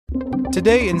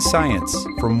Today in Science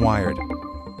from Wired.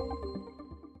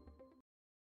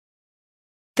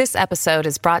 This episode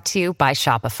is brought to you by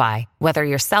Shopify. Whether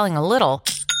you're selling a little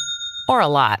or a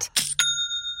lot,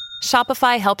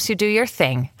 Shopify helps you do your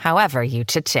thing, however you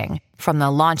cha-ching. From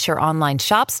the launch your online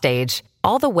shop stage,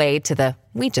 all the way to the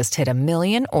we just hit 1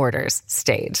 million orders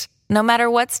stage. No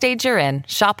matter what stage you're in,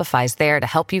 Shopify's there to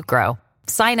help you grow.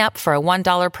 Sign up for a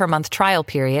 $1 per month trial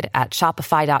period at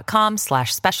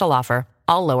shopify.com/special offer,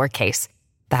 all lowercase.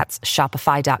 That's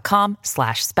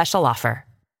shopify.com/special offer.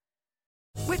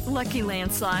 With Lucky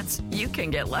Land Slots, you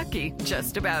can get lucky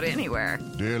just about anywhere.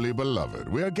 Dearly beloved,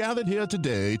 we are gathered here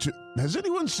today to... Has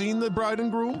anyone seen the bride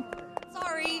and groom?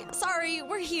 Sorry,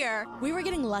 we're here. We were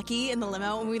getting lucky in the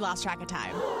limo and we lost track of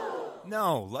time.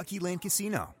 No, Lucky Land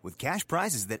Casino, with cash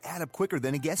prizes that add up quicker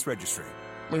than a guest registry.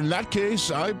 In that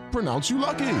case, I pronounce you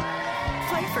lucky.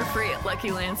 Play for free at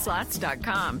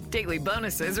LuckyLandSlots.com. Daily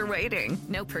bonuses are waiting.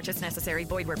 No purchase necessary.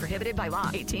 Void where prohibited by law.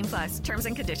 18+. Terms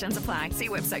and conditions apply. See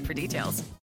website for details.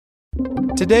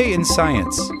 Today in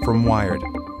Science from Wired.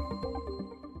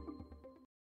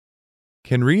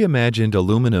 Can reimagined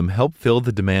aluminum help fill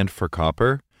the demand for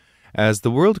copper? As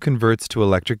the world converts to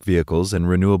electric vehicles and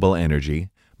renewable energy,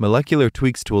 molecular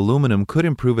tweaks to aluminum could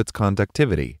improve its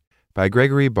conductivity. By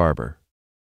Gregory Barber.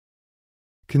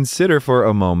 Consider for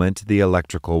a moment the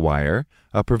electrical wire,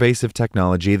 a pervasive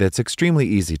technology that's extremely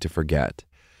easy to forget.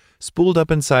 Spooled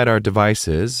up inside our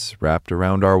devices, wrapped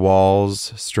around our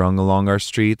walls, strung along our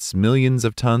streets, millions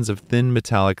of tons of thin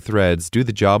metallic threads do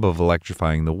the job of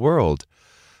electrifying the world.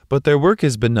 But their work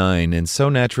is benign and so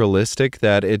naturalistic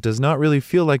that it does not really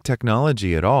feel like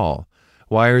technology at all.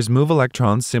 Wires move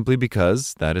electrons simply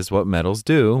because that is what metals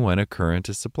do when a current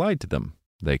is supplied to them.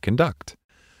 They conduct.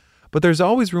 But there's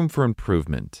always room for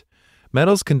improvement.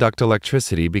 Metals conduct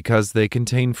electricity because they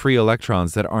contain free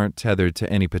electrons that aren't tethered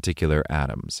to any particular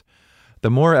atoms. The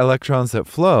more electrons that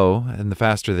flow, and the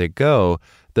faster they go,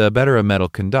 the better a metal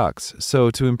conducts.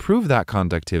 So to improve that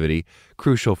conductivity,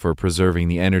 crucial for preserving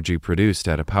the energy produced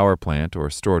at a power plant or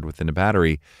stored within a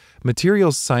battery,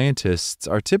 materials scientists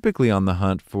are typically on the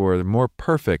hunt for more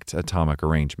perfect atomic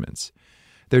arrangements.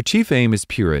 Their chief aim is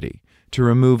purity, to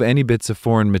remove any bits of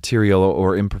foreign material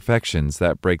or imperfections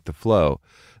that break the flow.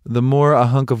 The more a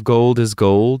hunk of gold is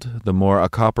gold, the more a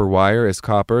copper wire is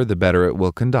copper, the better it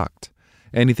will conduct.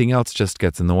 Anything else just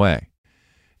gets in the way.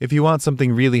 If you want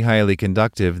something really highly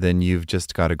conductive, then you've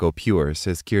just got to go pure,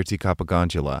 says Kirti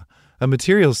Kapagandula, a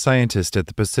materials scientist at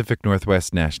the Pacific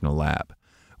Northwest National Lab,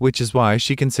 which is why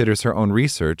she considers her own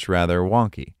research rather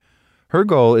wonky. Her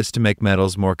goal is to make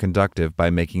metals more conductive by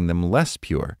making them less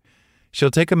pure. She'll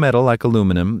take a metal like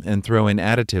aluminum and throw in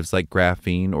additives like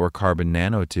graphene or carbon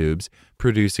nanotubes,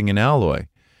 producing an alloy.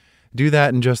 Do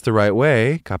that in just the right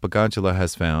way, Kapagandula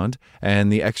has found, and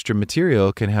the extra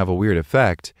material can have a weird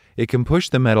effect. It can push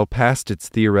the metal past its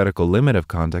theoretical limit of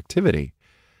conductivity.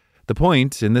 The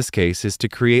point, in this case, is to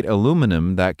create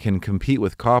aluminum that can compete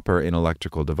with copper in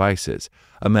electrical devices,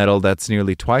 a metal that's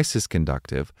nearly twice as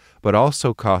conductive, but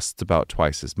also costs about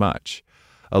twice as much.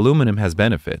 Aluminum has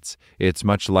benefits. It's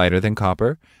much lighter than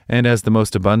copper, and as the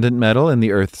most abundant metal in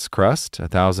the Earth's crust,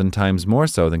 1,000 times more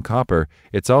so than copper,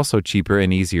 it's also cheaper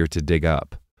and easier to dig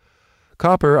up.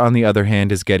 Copper, on the other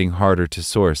hand, is getting harder to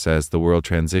source as the world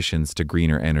transitions to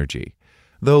greener energy.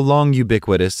 Though long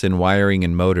ubiquitous in wiring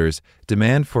and motors,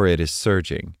 demand for it is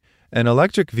surging. An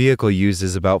electric vehicle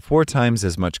uses about 4 times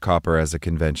as much copper as a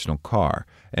conventional car,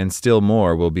 and still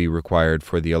more will be required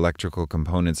for the electrical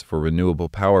components for renewable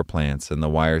power plants and the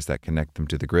wires that connect them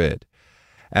to the grid.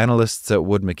 Analysts at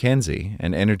Wood Mackenzie,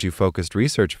 an energy-focused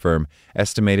research firm,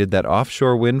 estimated that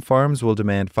offshore wind farms will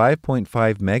demand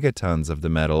 5.5 megatons of the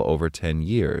metal over 10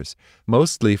 years,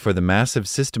 mostly for the massive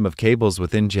system of cables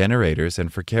within generators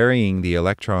and for carrying the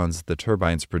electrons the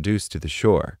turbines produce to the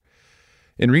shore.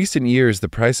 In recent years, the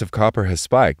price of copper has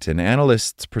spiked, and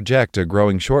analysts project a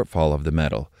growing shortfall of the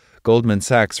metal. Goldman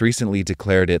Sachs recently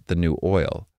declared it the new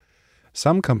oil.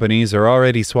 Some companies are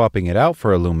already swapping it out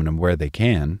for aluminum where they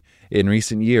can. In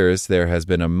recent years, there has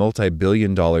been a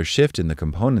multi-billion-dollar shift in the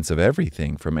components of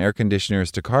everything from air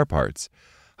conditioners to car parts.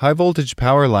 High-voltage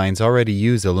power lines already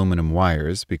use aluminum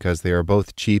wires because they are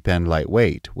both cheap and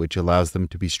lightweight, which allows them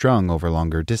to be strung over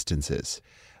longer distances.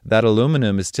 That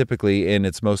aluminum is typically in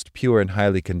its most pure and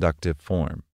highly conductive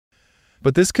form.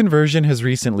 But this conversion has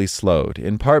recently slowed,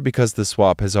 in part because the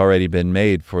swap has already been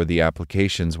made for the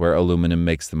applications where aluminum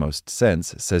makes the most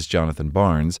sense, says Jonathan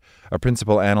Barnes, a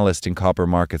principal analyst in copper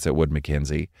markets at Wood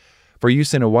Mackenzie. For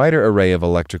use in a wider array of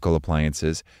electrical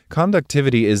appliances,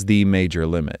 conductivity is the major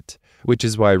limit, which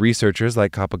is why researchers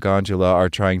like Kapagandula are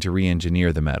trying to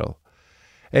re-engineer the metal.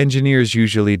 Engineers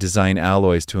usually design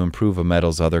alloys to improve a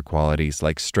metal's other qualities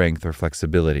like strength or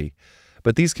flexibility,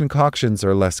 but these concoctions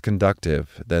are less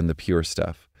conductive than the pure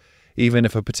stuff. Even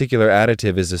if a particular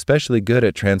additive is especially good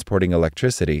at transporting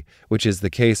electricity, which is the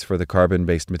case for the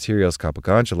carbon-based materials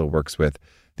Capogangela works with,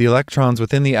 the electrons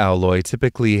within the alloy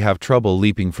typically have trouble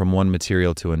leaping from one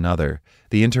material to another.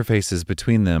 The interfaces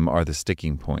between them are the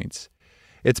sticking points.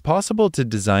 It's possible to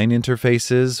design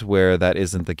interfaces where that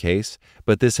isn't the case,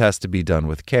 but this has to be done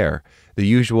with care. The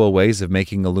usual ways of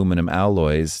making aluminum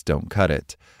alloys don't cut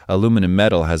it. Aluminum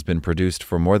metal has been produced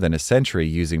for more than a century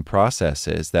using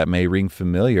processes that may ring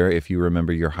familiar if you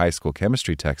remember your high school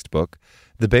chemistry textbook.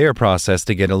 The Bayer process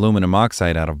to get aluminum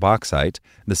oxide out of bauxite,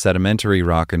 the sedimentary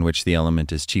rock in which the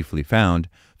element is chiefly found,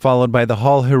 followed by the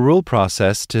Hall-Héroult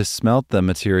process to smelt the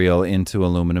material into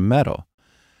aluminum metal.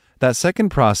 That second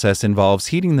process involves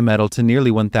heating the metal to nearly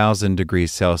 1,000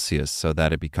 degrees Celsius so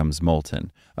that it becomes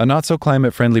molten, a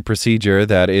not-so-climate-friendly procedure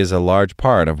that is a large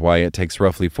part of why it takes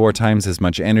roughly 4 times as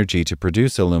much energy to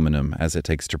produce aluminum as it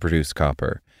takes to produce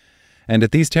copper. And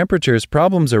at these temperatures,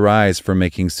 problems arise for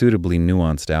making suitably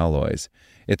nuanced alloys.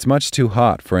 It's much too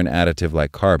hot for an additive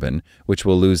like carbon, which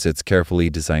will lose its carefully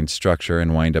designed structure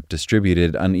and wind up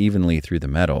distributed unevenly through the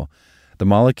metal. The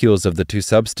molecules of the two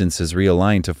substances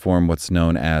realign to form what's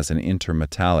known as an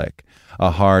intermetallic,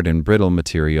 a hard and brittle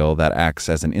material that acts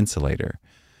as an insulator.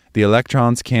 The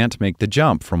electrons can't make the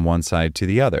jump from one side to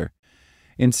the other.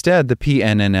 Instead, the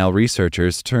PNNL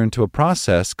researchers turned to a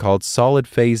process called solid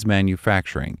phase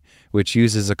manufacturing, which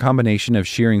uses a combination of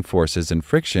shearing forces and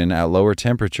friction at lower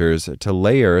temperatures to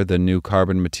layer the new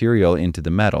carbon material into the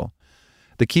metal.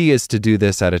 The key is to do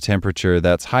this at a temperature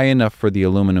that's high enough for the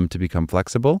aluminum to become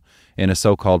flexible in a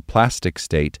so-called plastic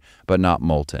state, but not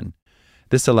molten.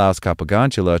 This allows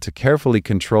Capogangela to carefully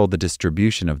control the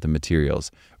distribution of the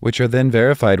materials, which are then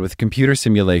verified with computer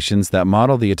simulations that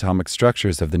model the atomic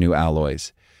structures of the new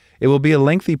alloys. It will be a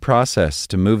lengthy process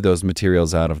to move those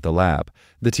materials out of the lab.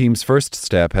 The team's first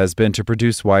step has been to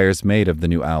produce wires made of the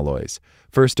new alloys,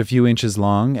 first a few inches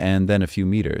long and then a few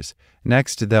meters.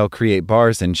 Next, they'll create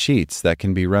bars and sheets that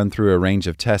can be run through a range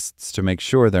of tests to make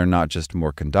sure they're not just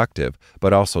more conductive,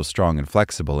 but also strong and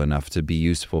flexible enough to be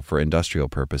useful for industrial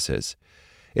purposes.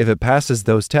 If it passes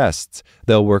those tests,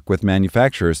 they'll work with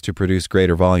manufacturers to produce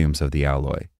greater volumes of the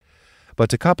alloy. But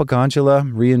to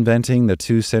Capogangela, reinventing the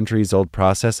 2-centuries-old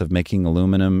process of making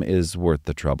aluminum is worth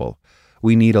the trouble.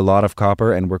 We need a lot of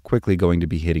copper and we're quickly going to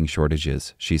be hitting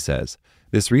shortages, she says.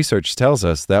 This research tells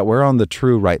us that we're on the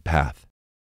true right path.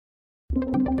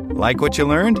 Like what you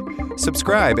learned?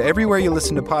 Subscribe everywhere you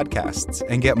listen to podcasts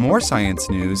and get more science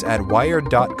news at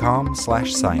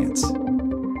wired.com/science.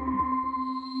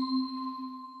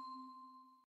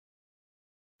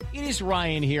 It is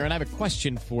Ryan here, and I have a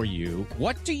question for you.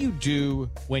 What do you do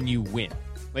when you win?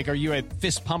 Like, are you a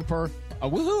fist pumper, a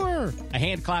woohooer, a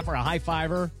hand clapper, a high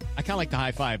fiver? I kind of like the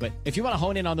high five, but if you want to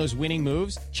hone in on those winning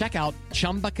moves, check out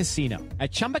Chumba Casino.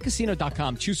 At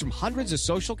ChumbaCasino.com, choose from hundreds of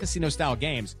social casino-style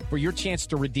games for your chance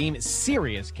to redeem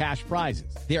serious cash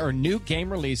prizes. There are new game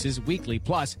releases weekly,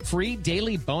 plus free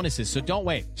daily bonuses. So don't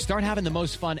wait. Start having the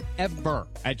most fun ever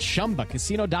at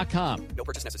ChumbaCasino.com. No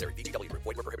purchase necessary. VGW Group.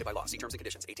 Void where prohibited by law. See terms and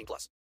conditions. 18+.